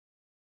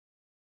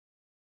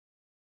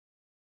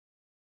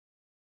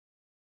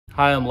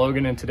Hi, I'm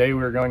Logan, and today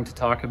we're going to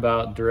talk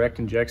about Direct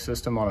Inject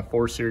System on a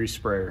 4 Series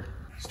sprayer.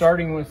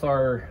 Starting with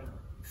our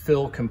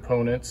fill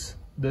components,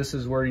 this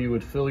is where you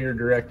would fill your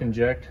Direct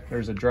Inject.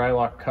 There's a dry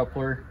lock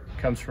coupler,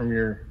 comes from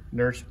your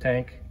nurse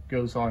tank,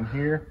 goes on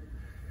here.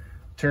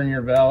 Turn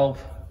your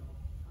valve,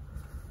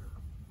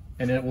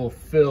 and it will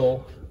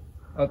fill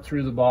up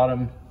through the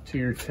bottom to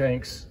your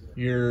tanks.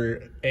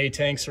 Your A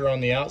tanks are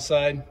on the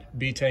outside,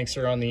 B tanks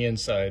are on the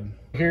inside.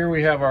 Here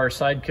we have our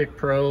Sidekick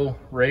Pro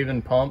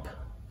Raven pump.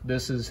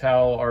 This is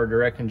how our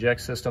Direct Inject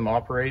system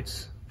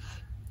operates.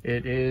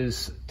 It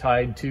is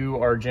tied to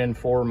our Gen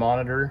 4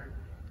 monitor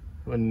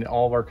when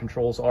all of our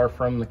controls are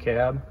from the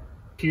cab.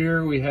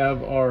 Here we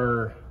have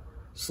our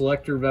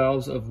selector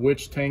valves of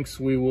which tanks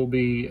we will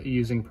be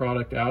using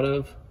product out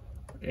of.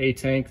 A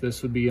tank,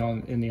 this would be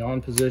in the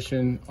on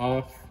position,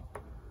 off.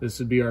 This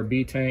would be our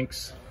B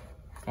tanks,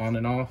 on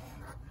and off.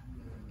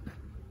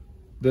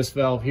 This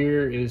valve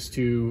here is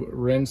to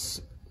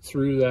rinse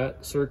through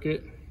that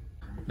circuit.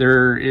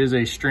 There is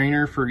a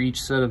strainer for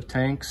each set of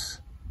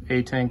tanks,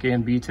 A tank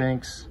and B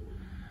tanks.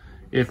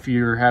 If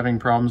you're having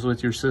problems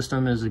with your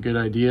system, it's a good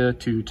idea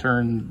to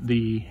turn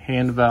the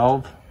hand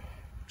valve,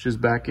 which is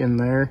back in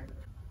there,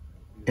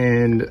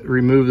 and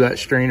remove that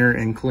strainer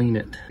and clean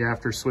it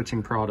after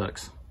switching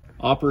products.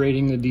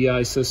 Operating the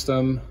DI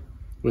system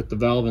with the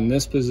valve in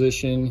this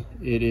position,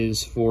 it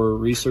is for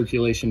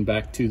recirculation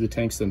back to the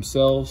tanks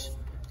themselves.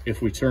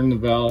 If we turn the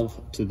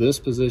valve to this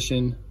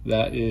position,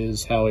 that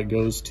is how it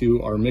goes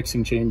to our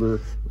mixing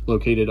chamber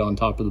located on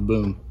top of the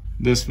boom.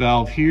 This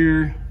valve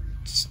here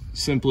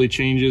simply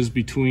changes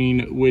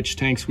between which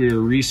tanks we are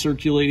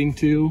recirculating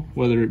to,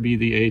 whether it be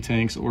the A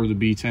tanks or the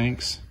B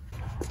tanks.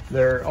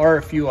 There are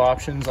a few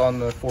options on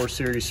the 4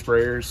 Series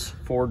sprayers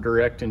for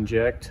Direct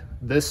Inject.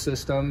 This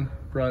system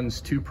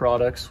runs 2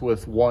 products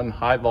with 1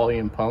 high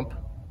volume pump.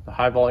 The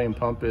high volume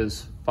pump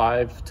is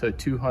 5 to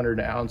 200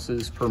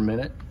 ounces per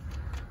minute.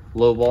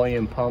 Low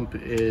volume pump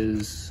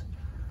is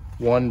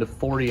 1 to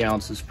 40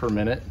 ounces per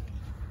minute.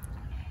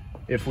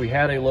 If we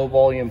had a low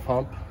volume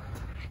pump,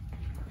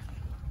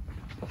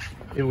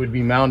 it would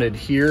be mounted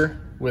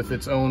here with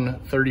its own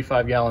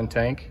 35-gallon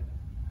tank.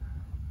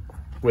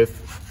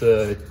 With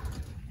the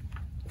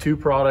 2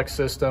 product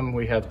system,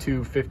 we have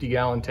 2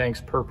 50-gallon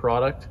tanks per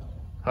product,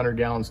 100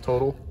 gallons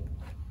total.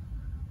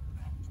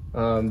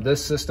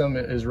 This system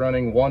is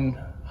running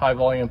 1 high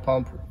volume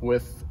pump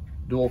with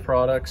dual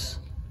products.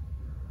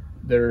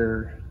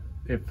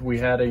 If we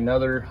had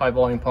another high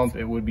volume pump,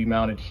 it would be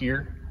mounted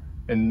here,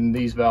 and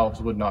these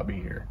valves would not be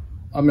here.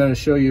 I'm going to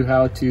show you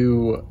how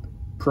to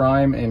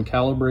prime and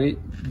calibrate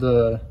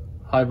the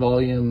high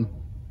volume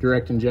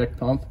Direct Inject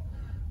pump.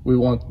 We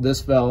want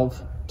this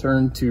valve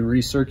turned to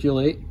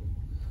recirculate.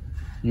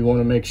 You want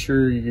to make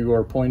sure you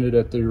are pointed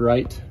at the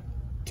right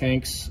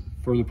tanks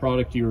for the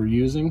product you are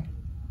using,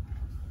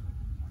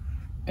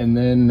 and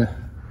then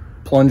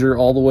plunger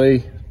all the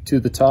way to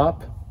the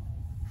top.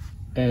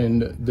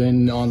 And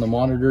then on the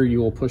monitor,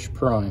 you will push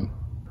prime.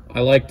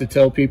 I like to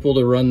tell people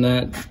to run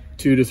that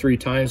 2 to 3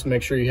 times to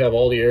make sure you have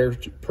all the air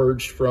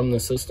purged from the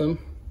system.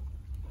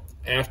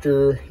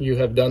 After you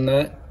have done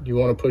that, you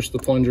want to push the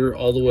plunger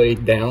all the way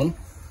down.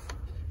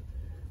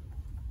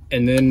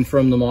 And then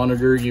from the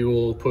monitor, you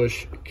will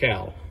push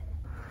cal.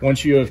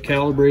 Once you have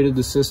calibrated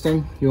the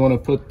system, you want to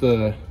put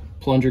the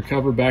plunger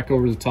cover back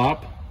over the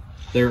top.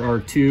 There are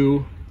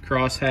 2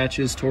 cross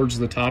hatches towards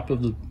the top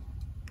of the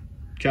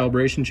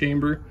calibration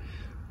chamber.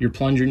 Your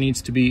plunger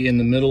needs to be in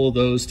the middle of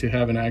those to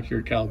have an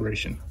accurate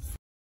calibration.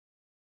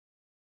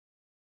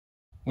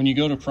 When you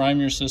go to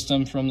prime your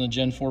system from the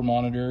Gen 4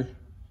 monitor,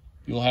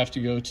 you'll have to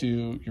go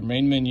to your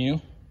main menu,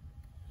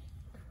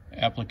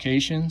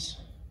 Applications,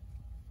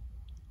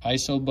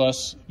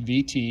 ISOBUS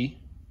VT,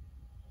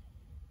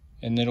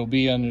 and it'll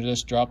be under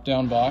this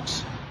drop-down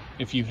box.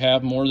 If you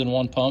have more than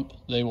 1 pump,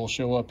 they will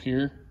show up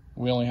here.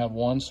 We only have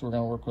 1, so we're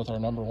going to work with our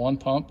number 1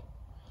 pump.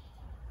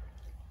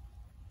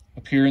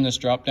 Up here in this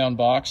drop-down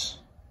box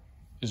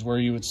is where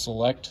you would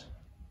select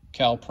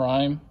Cal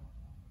Prime.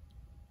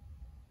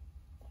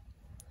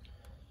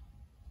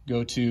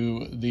 Go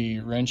to the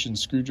wrench and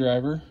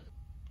screwdriver.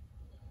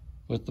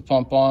 With the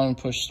pump on,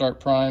 push Start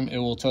Prime. It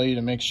will tell you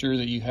to make sure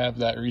that you have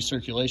that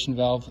recirculation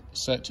valve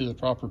set to the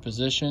proper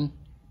position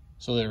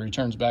so that it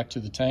returns back to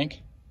the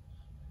tank.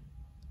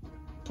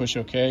 Push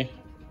OK,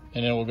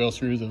 and it will go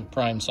through the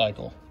prime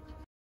cycle.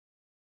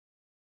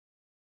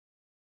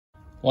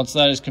 Once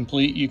that is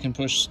complete, you can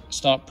push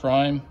Stop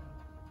Prime,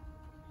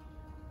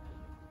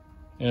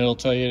 and it'll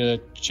tell you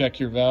to check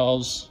your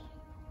valves.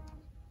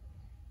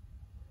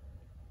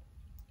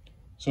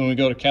 So when we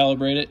go to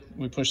calibrate it,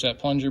 we push that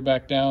plunger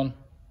back down,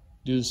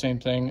 do the same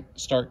thing,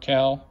 start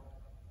cal,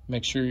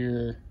 make sure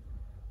your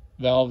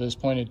valve is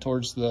pointed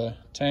towards the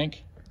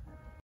tank.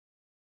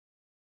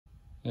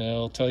 And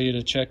it'll tell you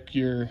to check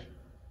your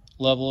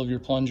level of your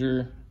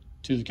plunger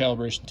to the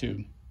calibration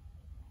tube.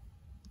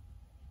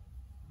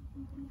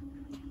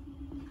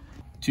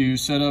 To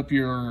set up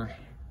your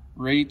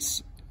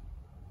rates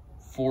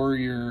for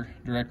your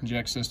Direct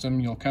Inject system,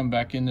 you'll come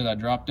back into that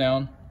drop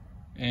down,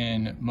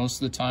 and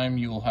most of the time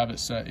you will have it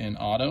set in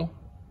auto.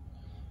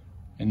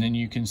 And then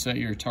you can set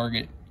your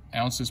target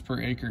ounces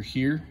per acre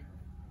here.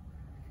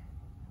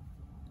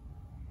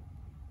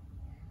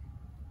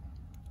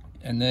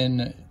 And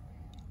then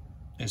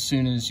as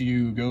soon as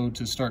you go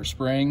to start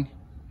spraying,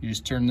 you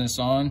just turn this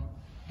on,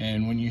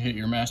 and when you hit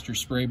your master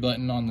spray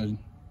button on the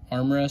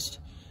armrest,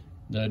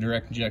 the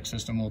Direct Inject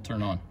system will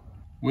turn on.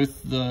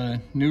 With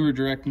the newer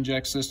Direct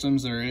Inject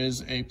systems, there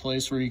is a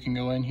place where you can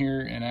go in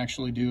here and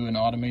actually do an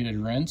automated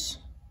rinse,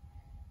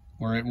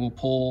 where it will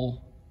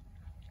pull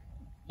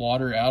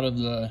water out of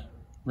the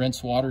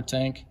rinse water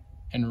tank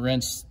and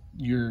rinse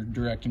your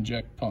Direct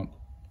Inject pump.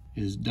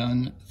 It is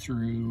done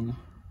through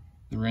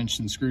the wrench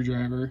and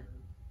screwdriver.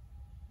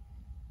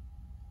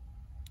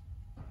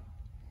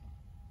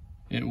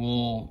 It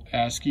will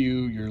ask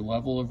you your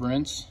level of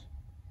rinse,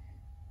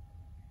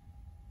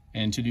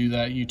 and to do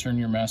that you turn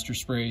your master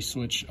spray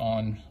switch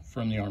on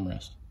from the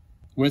armrest.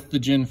 With the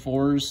Gen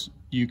 4s,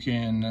 you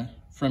can,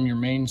 from your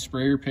main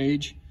sprayer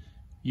page,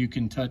 you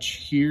can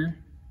touch here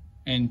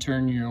and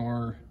turn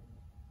your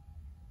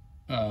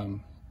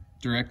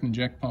Direct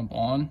Inject pump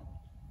on,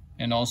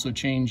 and also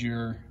change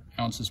your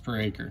ounces per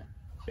acre.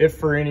 If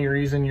for any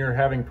reason you're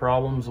having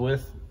problems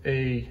with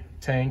a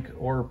tank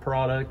or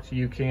product,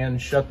 you can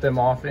shut them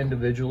off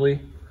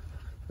individually.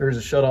 There's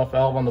a shut-off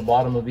valve on the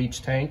bottom of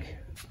each tank.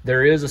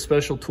 There is a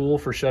special tool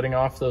for shutting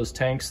off those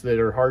tanks that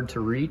are hard to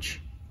reach.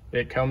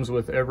 It comes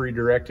with every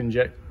Direct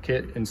Inject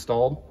kit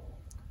installed.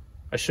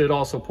 I should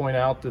also point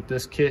out that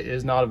this kit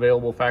is not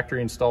available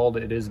factory installed.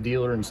 It is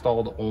dealer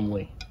installed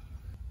only.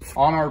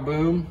 On our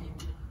boom,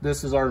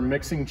 this is our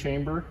mixing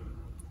chamber.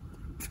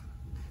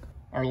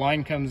 Our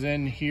line comes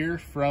in here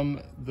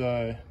from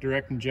the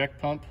Direct Inject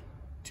pump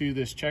to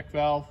this check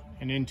valve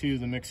and into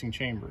the mixing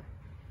chamber.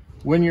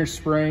 When you're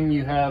spraying,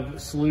 you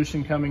have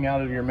solution coming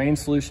out of your main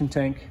solution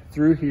tank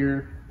through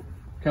here,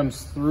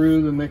 comes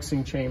through the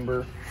mixing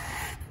chamber,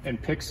 and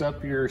picks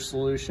up your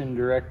solution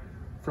direct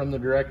from the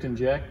Direct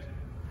Inject,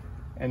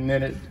 and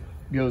then it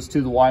goes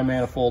to the Y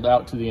manifold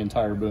out to the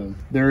entire boom.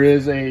 There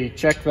is a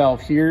check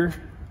valve here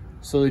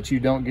so that you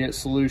don't get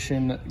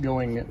solution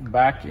going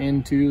back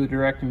into the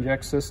Direct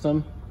Inject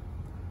system.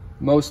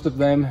 Most of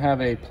them have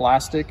a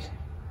plastic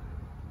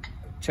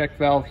check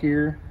valve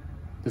here.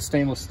 The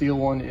stainless steel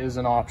one is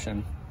an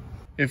option.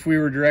 If we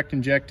were direct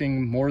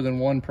injecting more than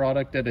one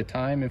product at a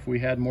time, if we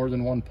had more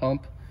than one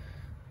pump,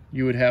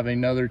 you would have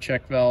another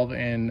check valve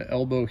and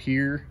elbow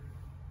here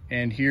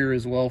and here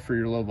as well for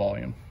your low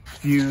volume.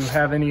 If you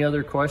have any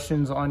other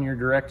questions on your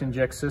Direct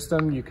Inject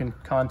system, you can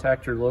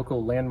contact your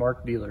local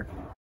Landmark dealer.